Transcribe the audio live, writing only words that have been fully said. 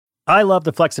I love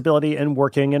the flexibility in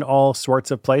working in all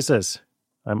sorts of places.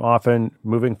 I'm often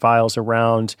moving files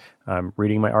around,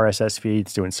 reading my RSS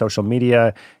feeds, doing social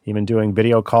media, even doing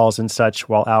video calls and such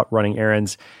while out running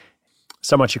errands.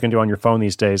 So much you can do on your phone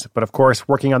these days. But of course,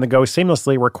 working on the go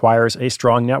seamlessly requires a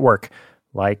strong network,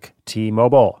 like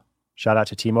T-Mobile. Shout out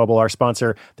to T-Mobile, our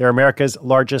sponsor. They're America's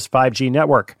largest 5G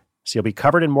network, so you'll be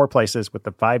covered in more places with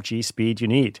the 5G speed you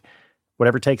need.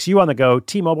 Whatever takes you on the go,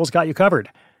 T-Mobile's got you covered.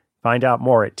 Find out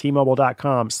more at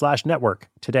T-Mobile.com/network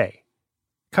today.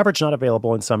 Coverage not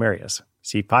available in some areas.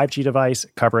 See 5G device,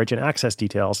 coverage, and access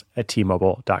details at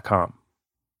T-Mobile.com.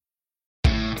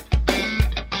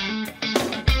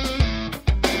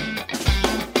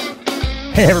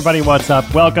 Hey everybody, what's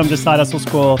up? Welcome to Side Hustle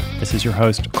School. This is your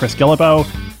host, Chris Guillebeau.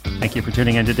 Thank you for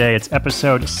tuning in today. It's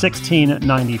episode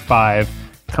 1695,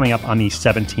 coming up on the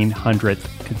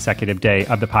 1700th consecutive day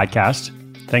of the podcast.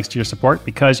 Thanks to your support,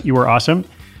 because you are awesome.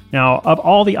 Now, of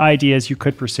all the ideas you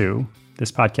could pursue, this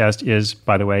podcast is,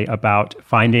 by the way, about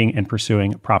finding and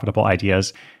pursuing profitable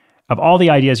ideas. Of all the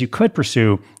ideas you could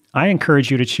pursue, I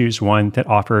encourage you to choose one that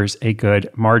offers a good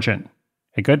margin,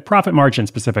 a good profit margin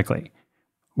specifically.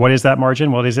 What is that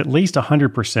margin? Well, it is at least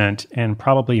 100% and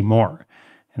probably more.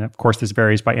 And of course, this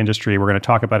varies by industry. We're going to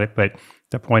talk about it, but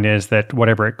the point is that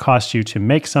whatever it costs you to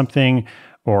make something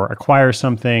or acquire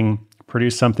something,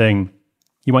 produce something,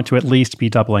 you want to at least be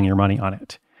doubling your money on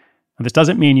it. Now, this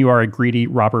doesn't mean you are a greedy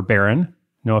robber baron.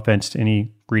 No offense to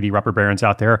any greedy robber barons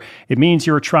out there. It means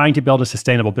you're trying to build a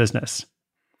sustainable business.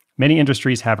 Many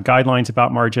industries have guidelines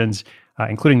about margins,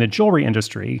 including the jewelry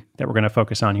industry that we're going to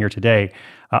focus on here today.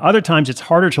 Other times, it's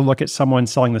harder to look at someone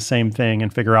selling the same thing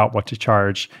and figure out what to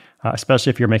charge,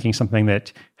 especially if you're making something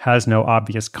that has no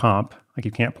obvious comp. Like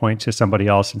you can't point to somebody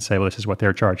else and say, well, this is what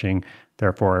they're charging,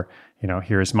 therefore,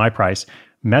 here's my price.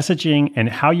 Messaging and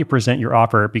how you present your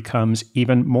offer becomes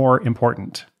even more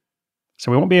important.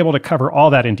 So we won't be able to cover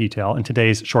all that in detail in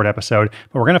today's short episode,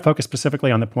 but we're going to focus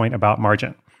specifically on the point about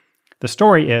margin. The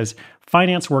story is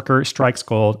finance worker strikes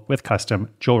gold with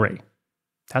custom jewelry.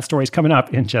 That story is coming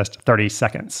up in just 30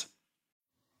 seconds.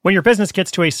 When your business gets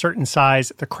to a certain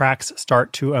size, the cracks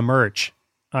start to emerge.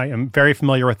 I am very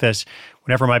familiar with this.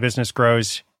 Whenever my business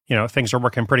grows, things are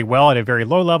working pretty well at a very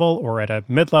low level or at a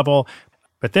mid-level.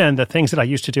 But then the things that I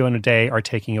used to do in a day are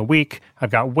taking a week. I've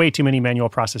got way too many manual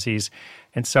processes.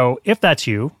 And so if that's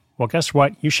you, well, guess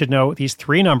what? You should know these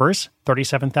three numbers,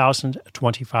 37,000,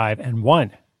 25, and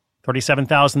 1.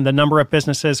 37,000, the number of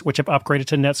businesses which have upgraded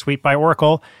to NetSuite by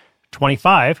Oracle.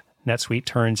 25, NetSuite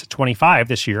turns 25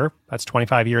 this year. That's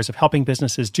 25 years of helping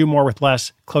businesses do more with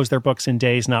less, close their books in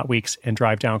days, not weeks, and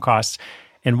drive down costs.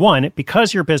 And 1,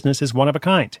 because your business is one of a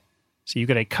kind. So you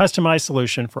get a customized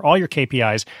solution for all your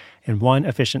KPIs in one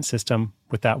efficient system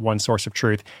with that one source of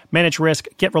truth. Manage risk,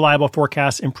 get reliable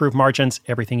forecasts, improve margins,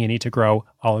 everything you need to grow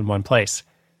all in one place.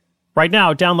 Right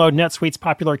now, download NetSuite's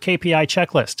popular KPI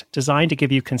checklist designed to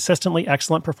give you consistently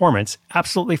excellent performance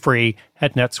absolutely free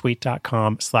at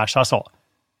netsuite.com/hustle.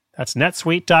 That's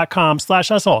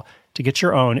netsuite.com/hustle to get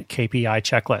your own KPI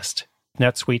checklist.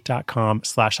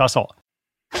 netsuite.com/hustle.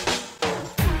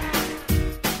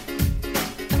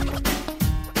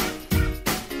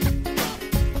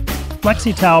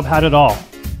 Lexi Taub had it all: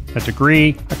 a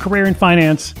degree, a career in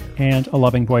finance, and a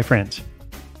loving boyfriend.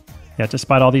 Yet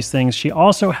despite all these things, she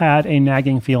also had a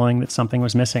nagging feeling that something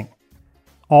was missing.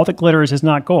 All that glitters is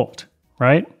not gold,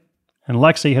 right? And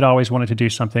Lexi had always wanted to do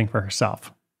something for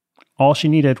herself. All she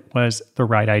needed was the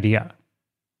right idea.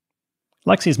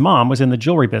 Lexi's mom was in the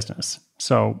jewelry business,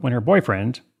 so when her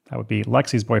boyfriend, that would be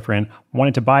Lexi's boyfriend,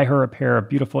 wanted to buy her a pair of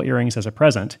beautiful earrings as a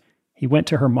present, he went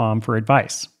to her mom for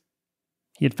advice.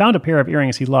 He had found a pair of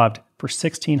earrings he loved for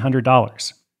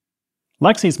 $1,600.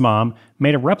 Lexi's mom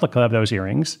made a replica of those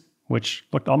earrings, which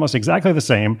looked almost exactly the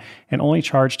same, and only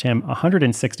charged him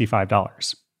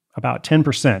 $165, about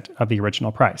 10% of the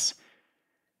original price.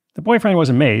 The boyfriend was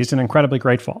amazed and incredibly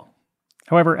grateful.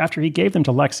 However, after he gave them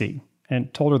to Lexi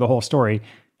and told her the whole story,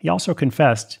 he also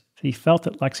confessed that he felt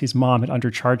that Lexi's mom had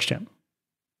undercharged him.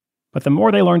 But the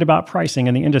more they learned about pricing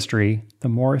in the industry, the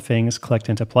more things clicked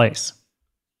into place.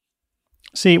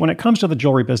 See, when it comes to the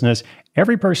jewelry business,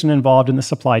 every person involved in the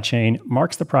supply chain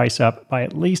marks the price up by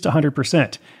at least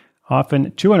 100%,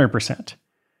 often 200%.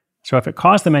 So if it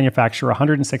costs the manufacturer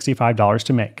 $165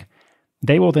 to make,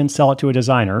 they will then sell it to a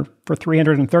designer for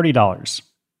 $330.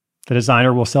 The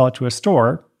designer will sell it to a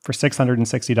store for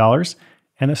 $660,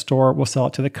 and the store will sell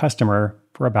it to the customer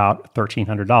for about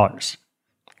 $1,300.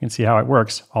 You can see how it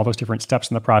works, all those different steps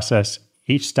in the process.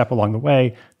 Each step along the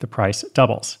way, the price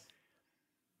doubles.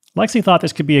 Lexi thought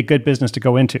this could be a good business to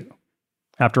go into.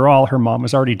 After all, her mom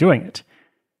was already doing it.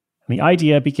 And the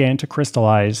idea began to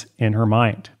crystallize in her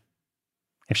mind.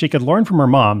 If she could learn from her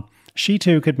mom, she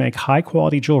too could make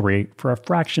high-quality jewelry for a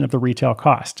fraction of the retail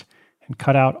cost and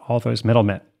cut out all those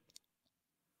middlemen.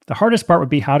 The hardest part would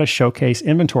be how to showcase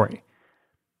inventory.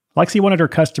 Lexi wanted her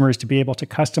customers to be able to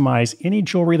customize any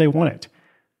jewelry they wanted,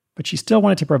 but she still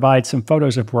wanted to provide some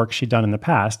photos of work she'd done in the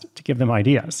past to give them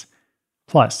ideas.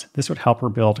 Plus, this would help her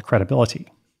build credibility.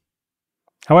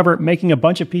 However, making a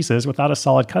bunch of pieces without a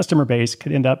solid customer base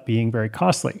could end up being very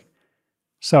costly.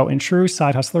 So, in true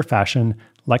side hustler fashion,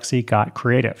 Lexi got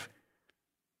creative.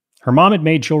 Her mom had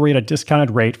made jewelry at a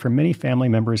discounted rate for many family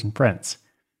members and friends.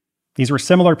 These were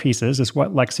similar pieces as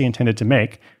what Lexi intended to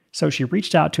make, so she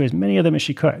reached out to as many of them as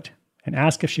she could and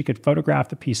asked if she could photograph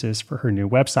the pieces for her new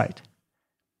website.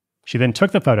 She then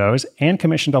took the photos and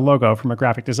commissioned a logo from a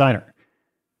graphic designer.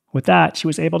 With that, she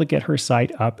was able to get her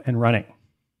site up and running.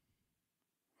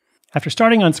 After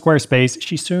starting on Squarespace,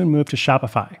 she soon moved to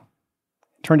Shopify.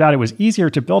 It turned out it was easier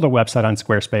to build a website on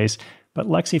Squarespace, but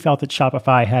Lexi felt that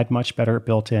Shopify had much better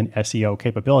built-in SEO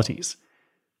capabilities.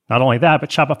 Not only that, but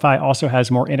Shopify also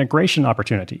has more integration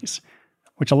opportunities,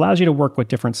 which allows you to work with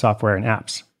different software and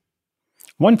apps.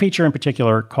 One feature in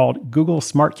particular, called Google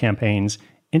Smart Campaigns,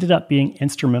 ended up being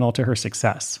instrumental to her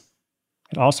success.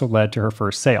 It also led to her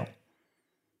first sale.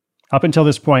 Up until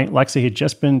this point, Lexi had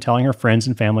just been telling her friends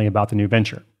and family about the new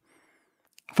venture.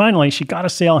 Finally, she got a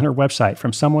sale on her website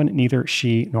from someone neither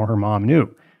she nor her mom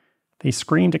knew. They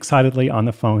screamed excitedly on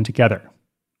the phone together,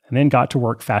 and then got to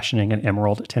work fashioning an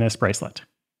emerald tennis bracelet.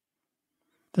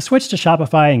 The switch to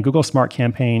Shopify and Google Smart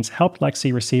Campaigns helped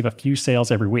Lexi receive a few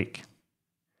sales every week.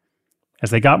 As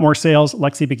they got more sales,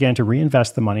 Lexi began to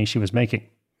reinvest the money she was making.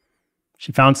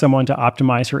 She found someone to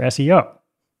optimize her SEO.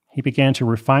 He began to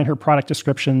refine her product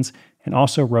descriptions and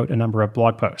also wrote a number of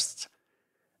blog posts.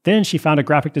 Then she found a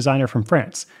graphic designer from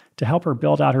France to help her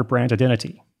build out her brand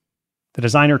identity. The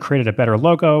designer created a better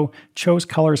logo, chose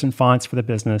colors and fonts for the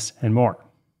business, and more.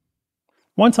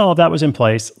 Once all of that was in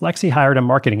place, Lexi hired a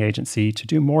marketing agency to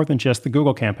do more than just the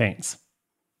Google campaigns.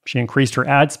 She increased her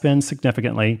ad spend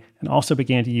significantly and also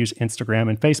began to use Instagram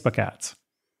and Facebook ads.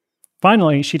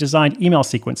 Finally, she designed email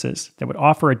sequences that would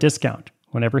offer a discount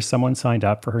whenever someone signed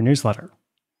up for her newsletter.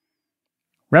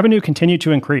 Revenue continued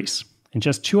to increase. In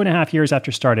just 2.5 years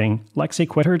after starting, Lexi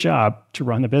quit her job to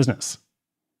run the business.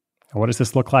 Now, what does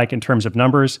this look like in terms of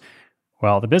numbers?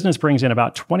 Well, the business brings in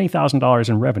about $20,000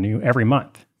 in revenue every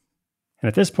month. And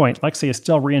at this point, Lexi is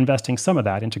still reinvesting some of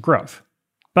that into growth.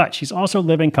 But she's also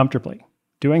living comfortably,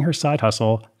 doing her side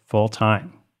hustle full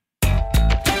time.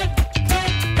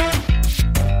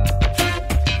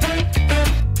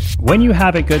 When you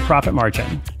have a good profit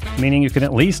margin, meaning you can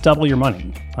at least double your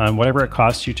money on whatever it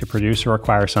costs you to produce or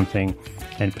acquire something,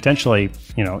 and potentially,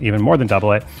 even more than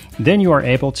double it, then you are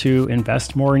able to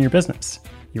invest more in your business.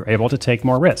 You're able to take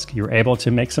more risk. You're able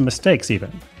to make some mistakes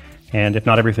even. And if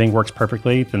not everything works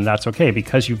perfectly, then that's okay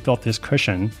because you've built this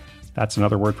cushion. That's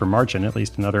another word for margin, at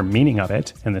least another meaning of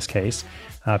it in this case,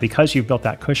 because you've built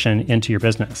that cushion into your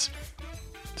business.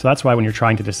 So that's why when you're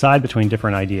trying to decide between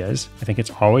different ideas, I think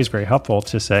it's always very helpful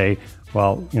to say,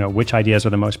 well, which ideas are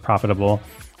the most profitable,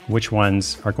 which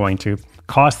ones are going to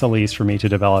cost the least for me to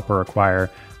develop or acquire,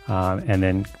 and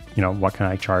then, what can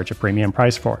I charge a premium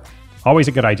price for? Always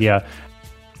a good idea.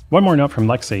 One more note from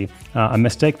Lexi, a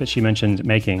mistake that she mentioned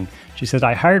making. She said,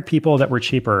 I hired people that were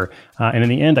cheaper, and in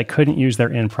the end, I couldn't use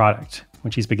their end product.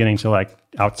 When she's beginning to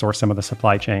outsource some of the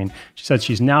supply chain, she said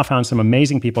she's now found some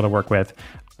amazing people to work with,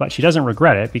 but she doesn't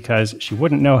regret it because she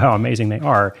wouldn't know how amazing they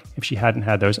are if she hadn't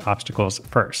had those obstacles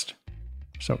first.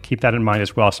 So keep that in mind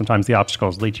as well. Sometimes the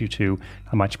obstacles lead you to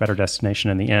a much better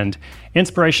destination in the end.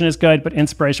 Inspiration is good, but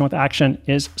inspiration with action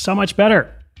is so much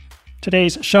better.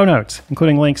 Today's show notes,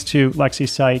 including links to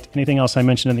Lexi's site, anything else I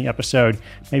mentioned in the episode,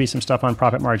 maybe some stuff on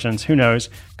profit margins, who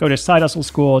knows, go to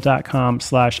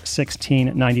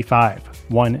sidehustleschool.com/1695,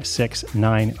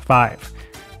 1695.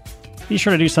 Be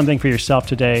sure to do something for yourself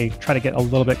today. Try to get a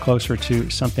little bit closer to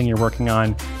something you're working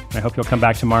on. And I hope you'll come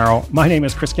back tomorrow. My name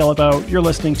is Chris Guillebeau. You're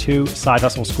listening to Side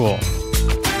Hustle School.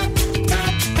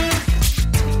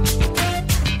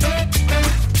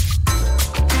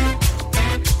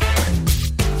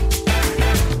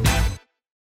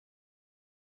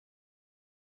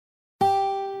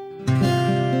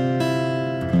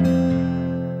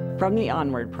 From the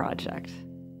Onward Project.